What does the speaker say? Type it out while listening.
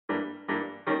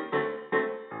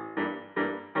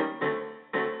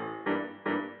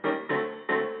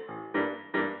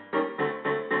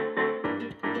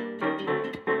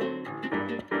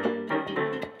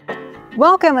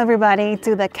Welcome everybody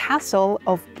to the Castle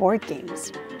of Board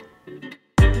Games.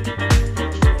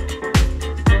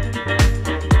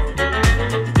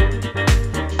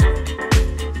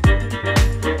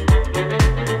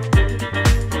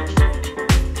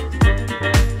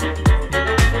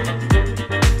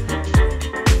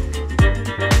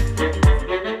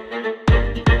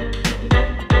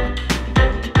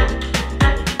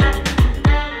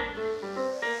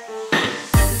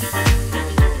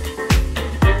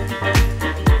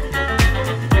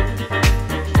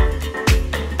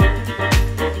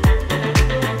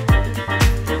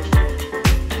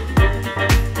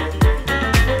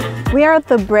 We are at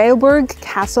the Breuberg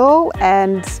Castle,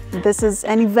 and this is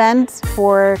an event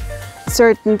for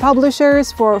certain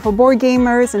publishers, for board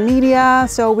gamers and media.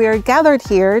 So we are gathered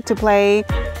here to play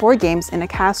board games in a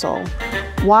castle.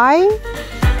 Why?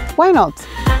 Why not?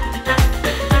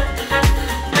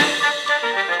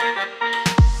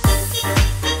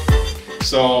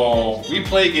 So we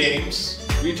play games,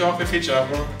 we talk with each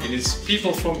other. It is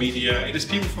people from media, it is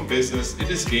people from business, it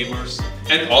is gamers,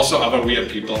 and also other weird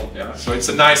people. Yeah? So it's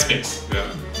a nice mix.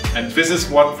 Yeah? And this is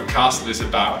what the castle is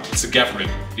about. It's a gathering.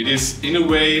 It is, in a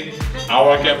way,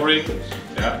 our gathering.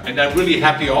 Yeah? And I'm really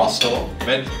happy also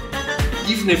that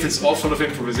even if it's all sort of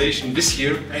improvisation, this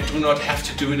year I do not have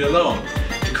to do it alone,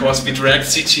 because we dragged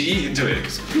CGE into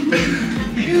it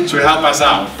to help us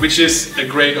out, which is a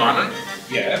great honor.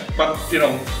 Yeah, but you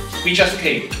know, we just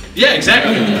came. Yeah,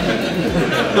 exactly.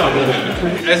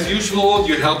 As usual,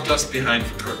 you helped us behind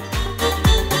the curtain.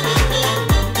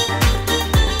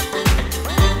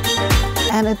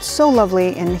 And it's so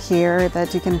lovely in here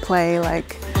that you can play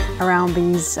like around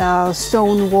these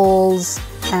stone walls,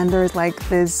 and there's like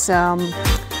this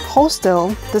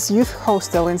hostel, this youth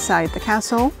hostel inside the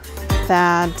castle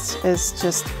that is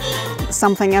just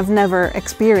something I've never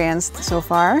experienced so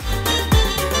far.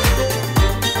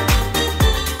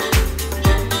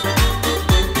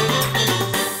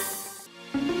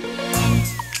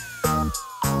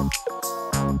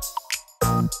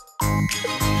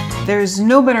 There's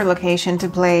no better location to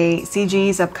play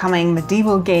CGE's upcoming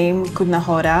medieval game Kudna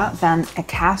Hora than a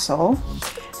castle.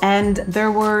 And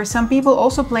there were some people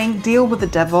also playing Deal with the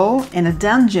Devil in a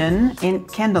dungeon in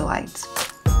candlelight.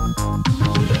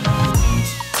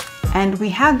 And we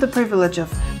had the privilege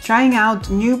of trying out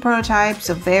new prototypes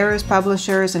of various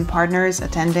publishers and partners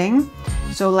attending.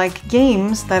 So like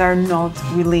games that are not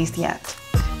released yet.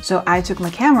 So I took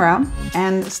my camera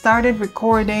and started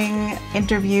recording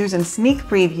interviews and sneak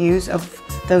previews of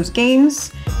those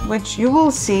games, which you will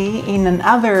see in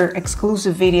another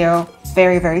exclusive video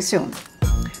very, very soon.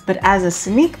 But as a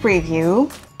sneak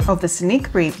preview of the sneak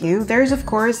preview, there's of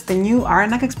course the new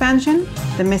Arnak expansion,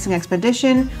 the Missing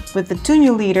Expedition with the 2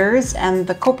 new leaders and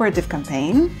the cooperative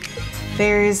campaign.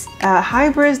 There's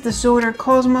HeidelBÄR Disorder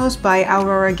Cosmos by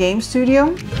Aurora Game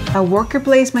Studio, a worker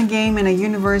placement game in a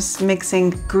universe mixing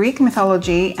Greek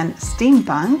mythology and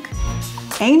steampunk,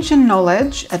 Ancient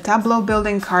Knowledge, a tableau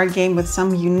building card game with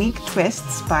some unique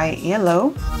twists by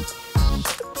Yellow.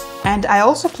 And I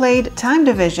also played Time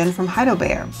Division from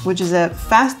HeidelBÄR, which is a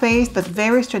fast-paced but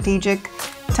very strategic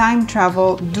time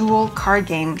travel dual card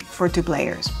game for 2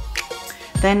 players.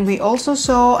 Then we also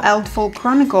saw Eldfall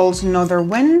Chronicles Northern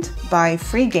Wind by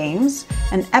Free Games,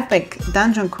 an epic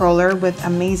dungeon crawler with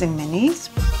amazing minis.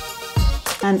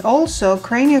 And also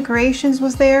Cranio Creations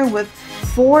was there with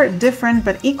 4 different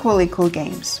but equally cool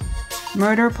games.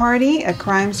 Murder Party, a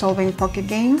crime-solving pocket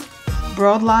game,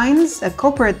 Broadlines, a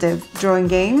cooperative drawing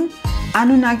game,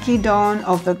 Anunnaki Dawn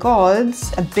of the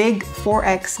Gods, a big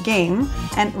 4X game,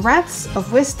 and Rats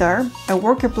of Wistar, a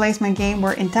worker placement game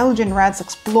where intelligent rats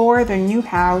explore their new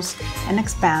house and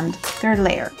expand their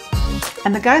lair.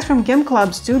 And the guys from Game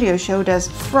Club Studio showed us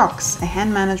Frox, a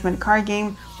hand management card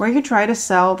game where you try to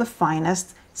sell the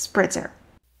finest spritzer.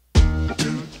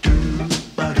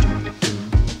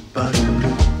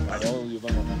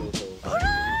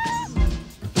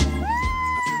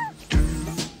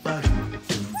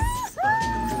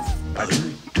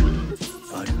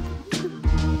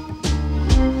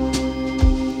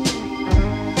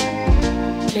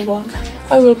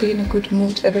 I will be in a good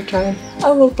mood every time.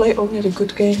 I will play only the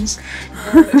good games.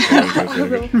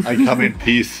 I come in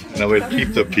peace and I will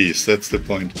keep the peace. That's the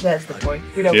point. That's the point.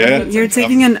 You're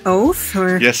taking an oath,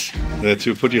 or? Yes, that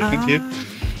you put your hand here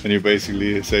and you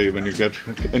basically say when you get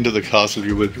into the castle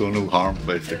you will do no harm,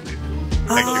 basically.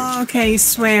 Thank you. Okay,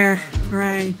 swear.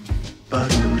 Right.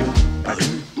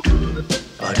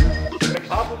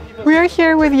 We're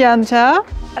here with Janta.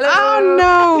 Hello. Oh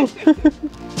no!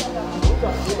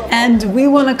 And we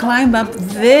want to climb up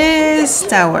this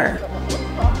tower.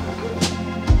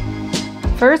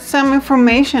 First, some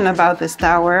information about this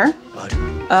tower.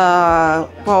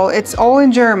 Well, it's all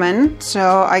in German,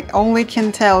 so I only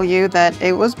can tell you that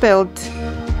it was built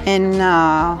in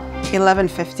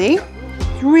 1150.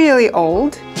 Really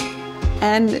old,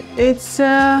 and it's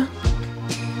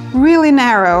really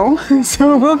narrow,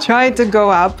 so we'll try to go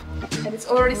up. And it's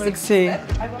already Let's see.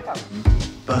 I woke up.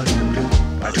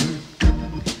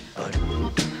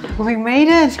 We made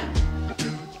it!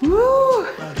 Woo!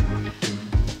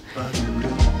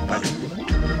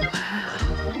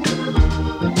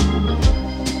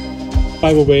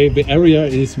 By the way, the area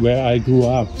is where I grew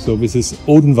up, so this is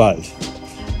Odenwald.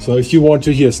 So if you want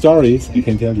to hear stories, I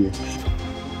can tell you.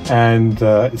 And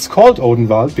it's called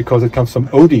Odenwald because it comes from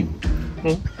Odin,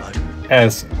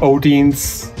 as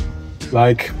Odin's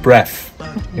like breath,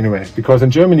 in a way. Because in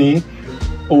Germany,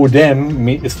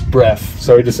 Odem is breath,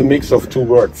 so it is a mix of two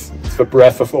words. It's the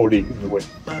breath of Odin, in a way.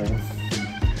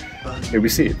 Here we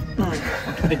see it.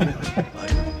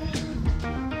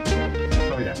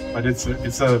 So yeah, but it's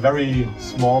a very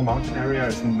small mountain area.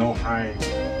 It's no high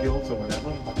hills or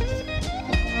whatever. But it's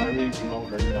very remote,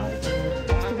 very nice.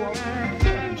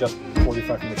 Just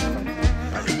 45 minutes away.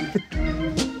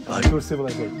 To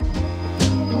civilization.